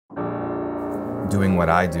Doing what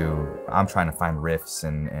I do, I'm trying to find riffs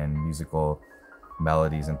and musical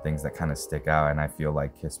melodies and things that kind of stick out, and I feel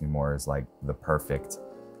like Kiss Me More is like the perfect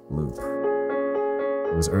loop.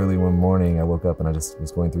 It was early one morning, I woke up and I just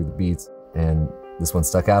was going through the beats, and this one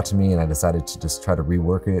stuck out to me, and I decided to just try to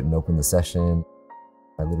rework it and open the session.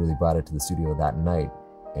 I literally brought it to the studio that night,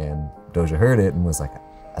 and Doja heard it and was like,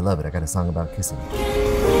 I love it, I got a song about kissing.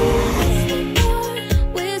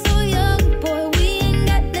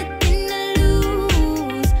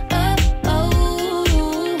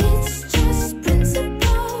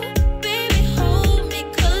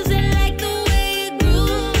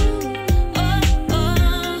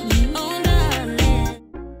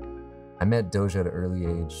 I met Doja at an early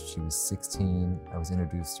age. She was 16. I was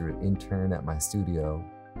introduced to her intern at my studio.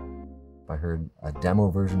 I heard a demo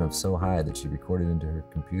version of So High that she recorded into her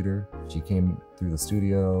computer. She came through the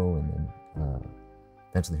studio, and then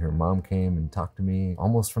eventually her mom came and talked to me.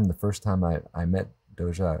 Almost from the first time I met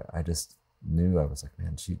Doja, I just knew, I was like,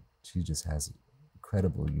 man, she just has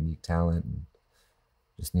incredible, unique talent and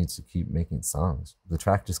just needs to keep making songs. The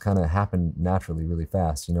track just kind of happened naturally really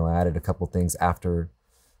fast. You know, I added a couple things after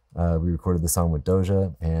we recorded the song with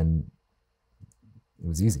Doja, and it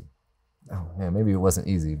was easy. Oh man, maybe it wasn't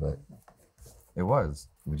easy, but it was.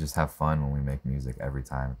 We just have fun when we make music every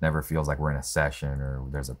time. It never feels like we're in a session or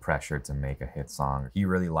there's a pressure to make a hit song. He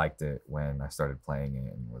really liked it when I started playing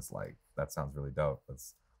it and was like, that sounds really dope.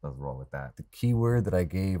 Let's roll with that. The key word that I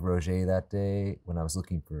gave Rogét that day when I was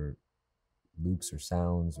looking for loops or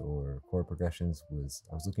sounds or chord progressions was,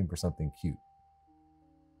 I was looking for something cute.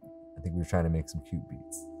 I think we were trying to make some cute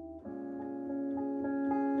beats.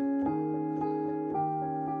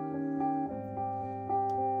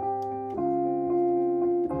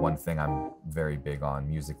 One thing I'm very big on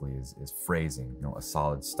musically is phrasing. You know, a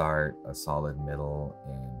solid start, a solid middle,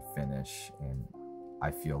 and finish. And I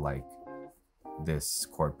feel like this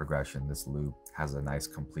chord progression, this loop, has a nice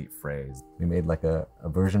complete phrase. We made like a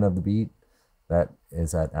version of the beat that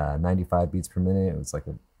is at 95 beats per minute. It was like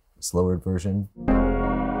a slower version.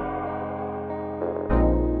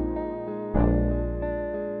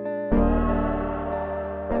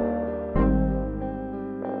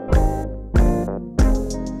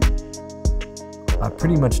 I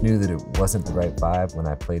pretty much knew that it wasn't the right vibe when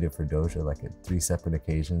I played it for Doja, like at 3 separate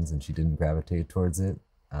occasions, and she didn't gravitate towards it.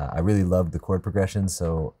 I really loved the chord progression,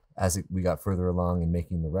 so as we got further along in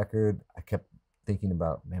making the record, I kept thinking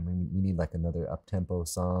about, man, we need like another up-tempo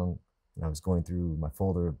song. And I was going through my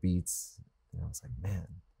folder of beats, and I was like, man,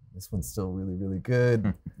 this one's still really, really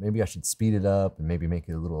good. Maybe I should speed it up and maybe make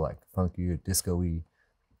it a little like funky or disco-y.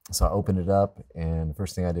 So I opened it up, and the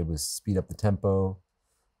first thing I did was speed up the tempo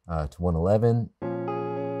to 111.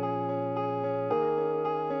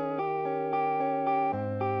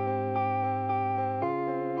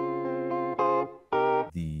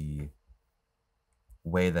 The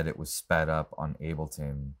way that it was sped up on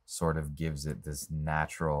Ableton sort of gives it this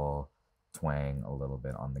natural twang a little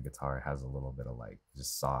bit on the guitar. It has a little bit of like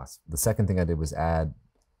just sauce. The second thing I did was add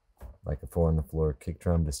like a 4 on the floor kick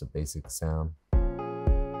drum, just a basic sound.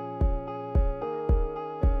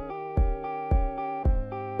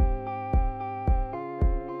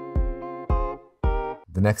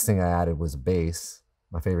 The next thing I added was a bass.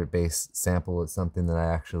 My favorite bass sample is something that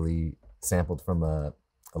I actually sampled from a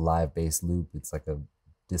live bass loop. It's like a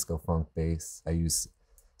disco funk bass. I use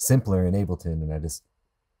Simpler in Ableton, and I just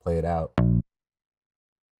play it out.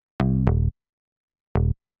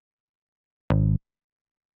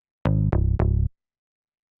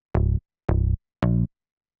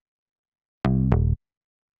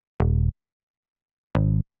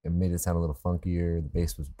 It made it sound a little funkier. The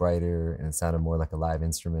bass was brighter, and it sounded more like a live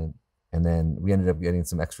instrument. And then we ended up getting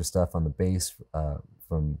some extra stuff on the bass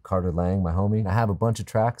from Carter Lang, my homie. I have a bunch of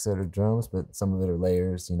tracks that are drums, but some of it are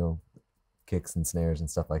layers, you know, kicks and snares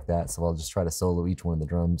and stuff like that. So I'll just try to solo each one of the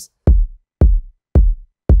drums.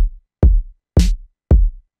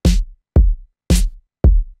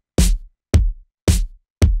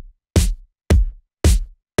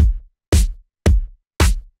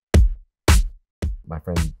 My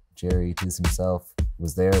friend Jerry Tees himself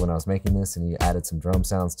was there when I was making this, and he added some drum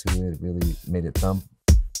sounds to it. It really made it thump.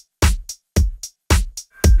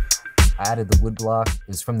 I added the wood block. It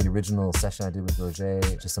was from the original session I did with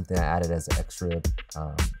Rogét, just something I added as an extra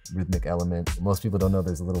rhythmic element. Most people don't know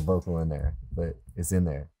there's a little vocal in there, but it's in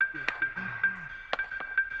there.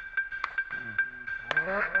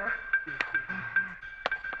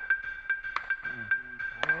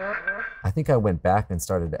 I think I went back and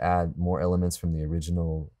started to add more elements from the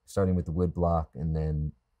original, starting with the wood block, and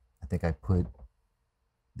then I think I put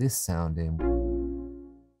this sound in.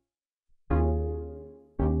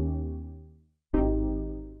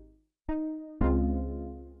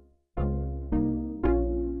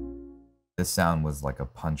 This sound was like a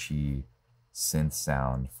punchy synth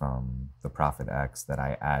sound from the Prophet X that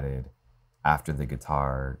I added after the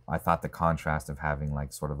guitar. I thought the contrast of having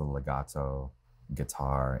like sort of the legato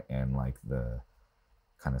guitar and like the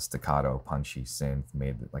kind of staccato punchy synth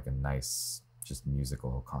made like a nice just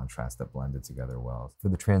musical contrast that blended together well. For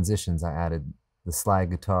the transitions, I added the slide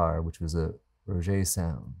guitar, which was a Rogét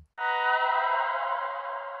sound.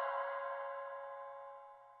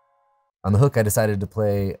 On the hook, I decided to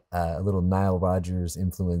play a little Nile Rodgers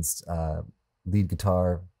influenced lead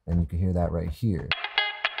guitar, and you can hear that right here.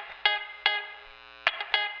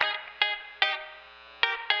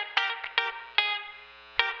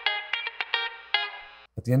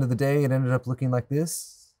 At the end of the day, it ended up looking like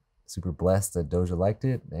this. Super blessed that Doja liked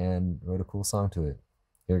it and wrote a cool song to it.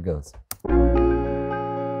 Here it goes.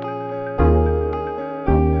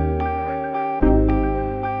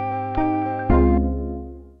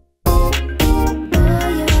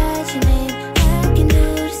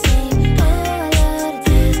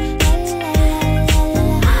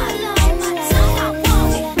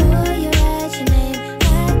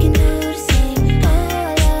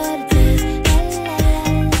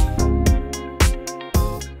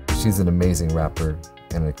 She's an amazing rapper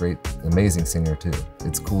and a amazing singer too.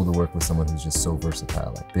 It's cool to work with someone who's just so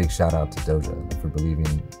versatile. Like, big shout out to Doja for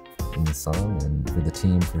believing in the song and for the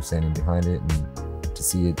team for standing behind it, and to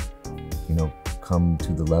see it, you know, come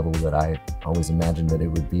to the level that I always imagined that it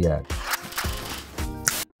would be at.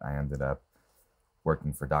 I ended up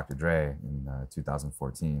working for Dr. Dre in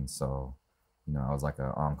 2014, so you know I was like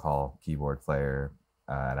an on-call keyboard player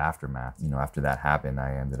at Aftermath. You know, after that happened,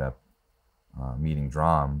 I ended up meeting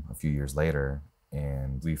Drum a few years later,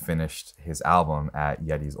 and we finished his album at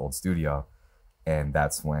Yeti's old studio. And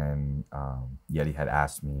that's when Yeti had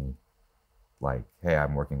asked me, like, hey,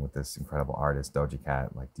 I'm working with this incredible artist, Doja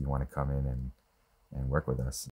Cat, like, do you want to come in and work with us?